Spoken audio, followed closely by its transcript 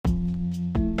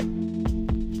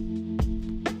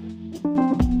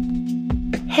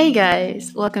Hey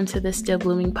guys, welcome to the Still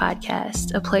Blooming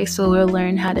podcast, a place where we'll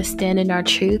learn how to stand in our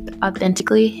truth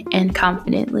authentically and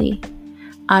confidently.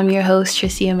 I'm your host,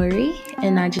 Tricia Marie,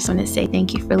 and I just want to say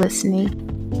thank you for listening.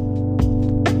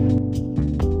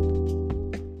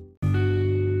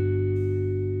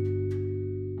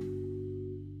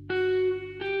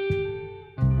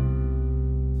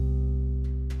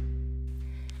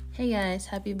 Hey guys,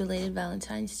 happy belated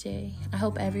Valentine's Day. I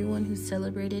hope everyone who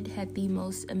celebrated had the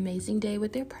most amazing day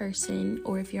with their person,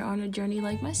 or if you're on a journey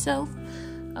like myself,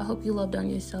 I hope you loved on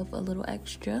yourself a little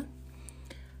extra.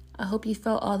 I hope you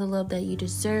felt all the love that you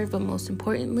deserve, but most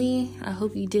importantly, I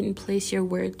hope you didn't place your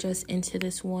worth just into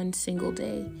this one single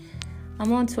day.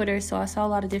 I'm on Twitter, so I saw a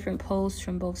lot of different posts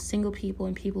from both single people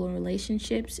and people in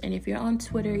relationships, and if you're on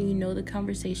Twitter, you know the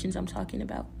conversations I'm talking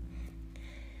about.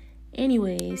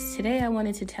 Anyways, today I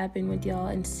wanted to tap in with y'all,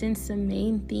 and since the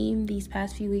main theme these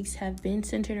past few weeks have been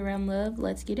centered around love,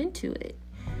 let's get into it.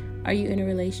 Are you in a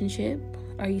relationship?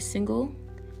 Are you single?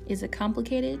 Is it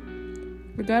complicated?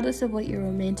 Regardless of what your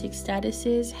romantic status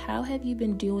is, how have you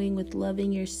been doing with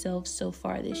loving yourself so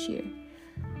far this year?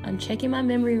 I'm checking my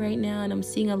memory right now, and I'm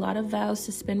seeing a lot of vows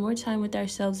to spend more time with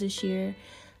ourselves this year.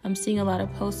 I'm seeing a lot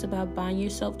of posts about buying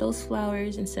yourself those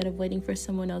flowers instead of waiting for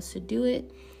someone else to do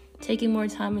it. Taking more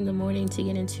time in the morning to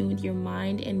get in tune with your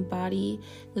mind and body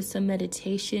with some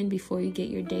meditation before you get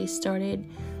your day started.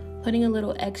 Putting a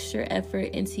little extra effort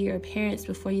into your appearance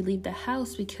before you leave the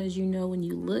house because you know when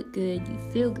you look good,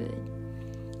 you feel good.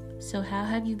 So how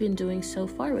have you been doing so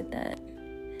far with that?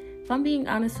 If I'm being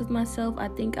honest with myself, I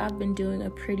think I've been doing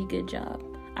a pretty good job.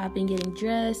 I've been getting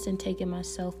dressed and taking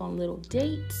myself on little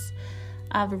dates.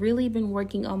 I've really been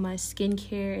working on my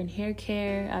skincare and hair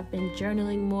care. I've been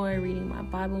journaling more, reading my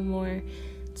Bible more,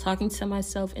 talking to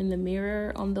myself in the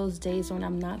mirror on those days when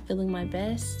I'm not feeling my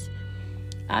best.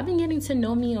 I've been getting to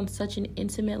know me on such an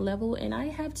intimate level, and I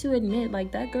have to admit,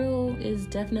 that girl is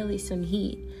definitely some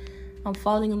heat. I'm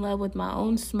falling in love with my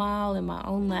own smile and my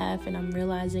own laugh, and I'm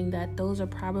realizing that those are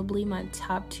probably my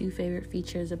top 2 favorite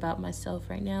features about myself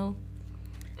right now.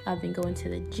 I've been going to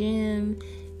the gym,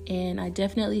 and I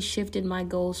definitely shifted my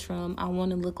goals from I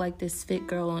want to look like this fit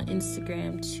girl on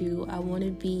Instagram to I want to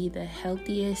be the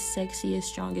healthiest, sexiest,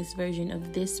 strongest version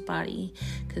of this body.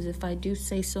 Because if I do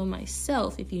say so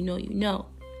myself, if you know, you know.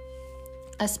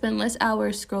 I spend less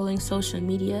hours scrolling social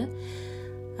media.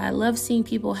 I love seeing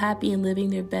people happy and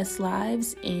living their best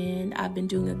lives, and I've been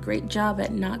doing a great job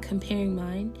at not comparing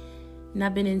mine. And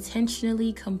I've been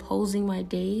intentionally composing my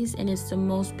days, and it's the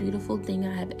most beautiful thing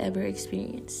I have ever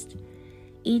experienced.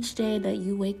 Each day that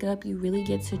you wake up, you really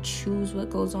get to choose what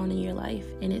goes on in your life.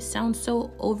 And it sounds so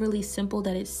overly simple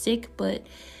that it's sick, but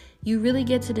you really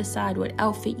get to decide what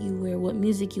outfit you wear, what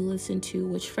music you listen to,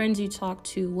 which friends you talk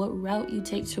to, what route you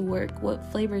take to work,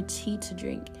 what flavor tea to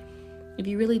drink. If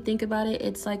you really think about it,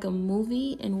 it's like a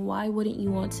movie, and why wouldn't you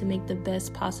want to make the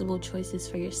best possible choices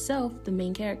for yourself, the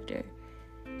main character?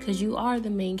 Because you are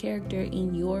the main character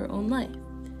in your own life.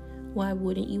 Why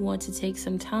wouldn't you want to take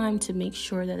some time to make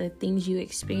sure that the things you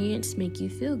experience make you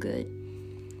feel good?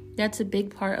 That's a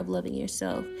big part of loving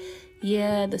yourself.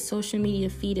 Yeah, the social media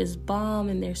feed is bomb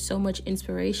and there's so much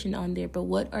inspiration on there, but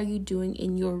what are you doing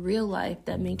in your real life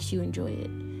that makes you enjoy it?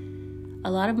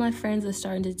 A lot of my friends are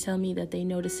starting to tell me that they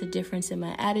notice a difference in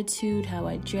my attitude, how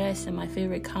I dress, and my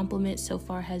favorite compliment so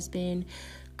far has been,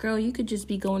 "Girl, you could just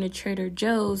be going to Trader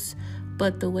Joe's,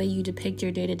 but the way you depict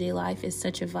your day-to-day life is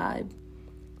such a vibe."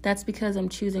 That's because I'm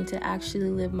choosing to actually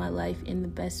live my life in the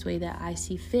best way that I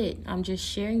see fit. I'm just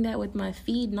sharing that with my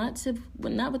feed, not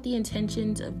with the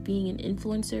intentions of being an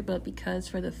influencer, but because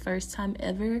for the first time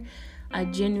ever, I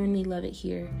genuinely love it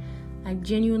here. I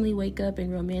genuinely wake up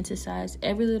and romanticize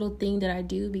every little thing that I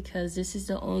do because this is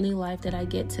the only life that I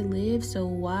get to live, so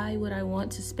why would I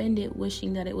want to spend it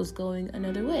wishing that it was going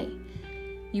another way?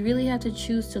 You really have to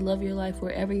choose to love your life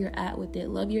wherever you're at with it.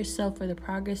 Love yourself for the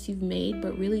progress you've made,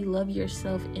 but really love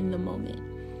yourself in the moment.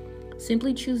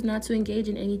 Simply choose not to engage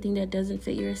in anything that doesn't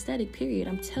fit your aesthetic, period.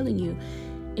 I'm telling you,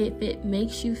 if it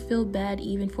makes you feel bad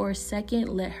even for a second,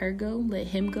 let her go, let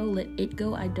him go, let it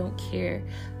go. I don't care.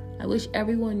 I wish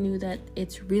everyone knew that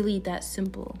it's really that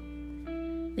simple.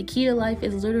 The key to life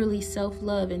is literally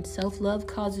self-love, and self-love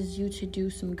causes you to do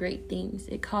some great things.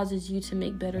 It causes you to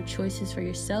make better choices for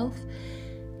yourself.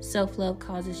 Self-love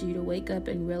causes you to wake up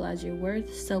and realize your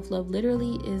worth. Self-love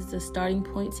literally is the starting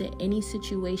point to any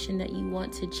situation that you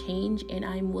want to change, and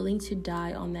I'm willing to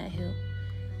die on that hill.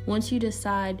 Once you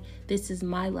decide, this is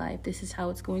my life, this is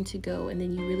how it's going to go, and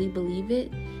then you really believe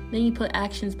it, then you put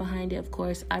actions behind it, of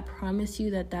course, I promise you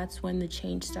that that's when the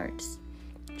change starts.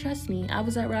 Trust me, I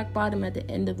was at rock bottom at the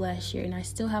end of last year, and I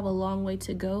still have a long way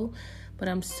to go, but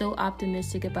I'm so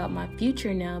optimistic about my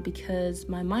future now because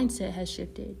my mindset has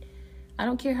shifted. I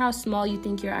don't care how small you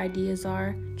think your ideas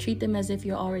are, treat them as if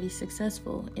you're already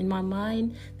successful. In my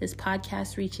mind, this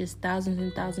podcast reaches thousands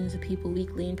and thousands of people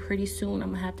weekly, and pretty soon I'm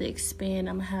going to have to expand.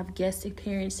 I'm going to have guest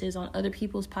appearances on other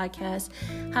people's podcasts.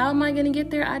 How am I going to get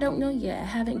there? I don't know yet. I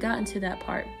haven't gotten to that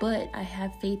part, but I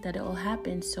have faith that it will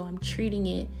happen, so I'm treating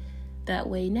it that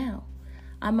way now.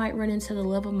 I might run into the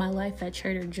love of my life at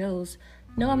Trader Joe's.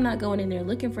 No, I'm not going in there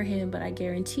looking for him, but I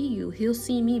guarantee you, he'll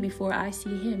see me before I see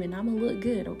him, and I'm gonna look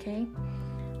good, okay?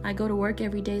 I go to work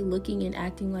every day looking and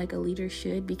acting like a leader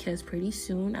should, because pretty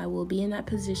soon I will be in that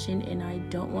position, and I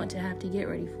don't want to have to get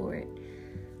ready for it.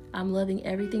 I'm loving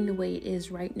everything the way it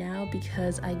is right now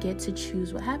because I get to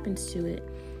choose what happens to it,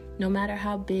 no matter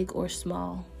how big or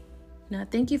small. Now,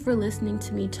 thank you for listening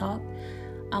to me talk.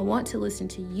 I want to listen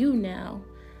to you now.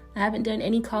 I haven't done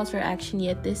any calls for action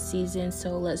yet this season,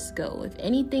 so let's go. If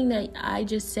anything that I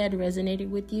just said resonated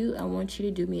with you, I want you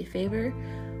to do me a favor.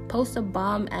 Post a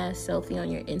bomb-ass selfie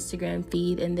on your Instagram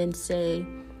feed and then say,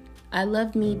 I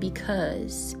love me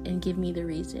because, and give me the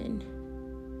reason.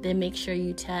 Then make sure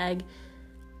you tag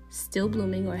Still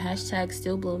Blooming or hashtag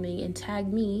Still Blooming and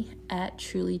tag me at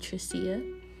Truly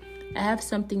Tricia. I have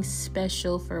something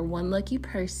special for one lucky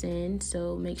person,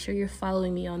 so make sure you're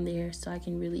following me on there so I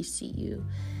can really see you.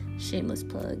 Shameless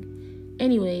plug.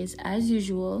 Anyways, as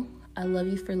usual, I love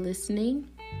you for listening.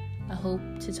 I hope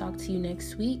to talk to you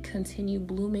next week. Continue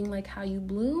blooming like how you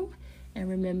bloom. And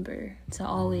remember to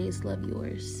always love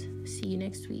yours. See you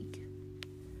next week.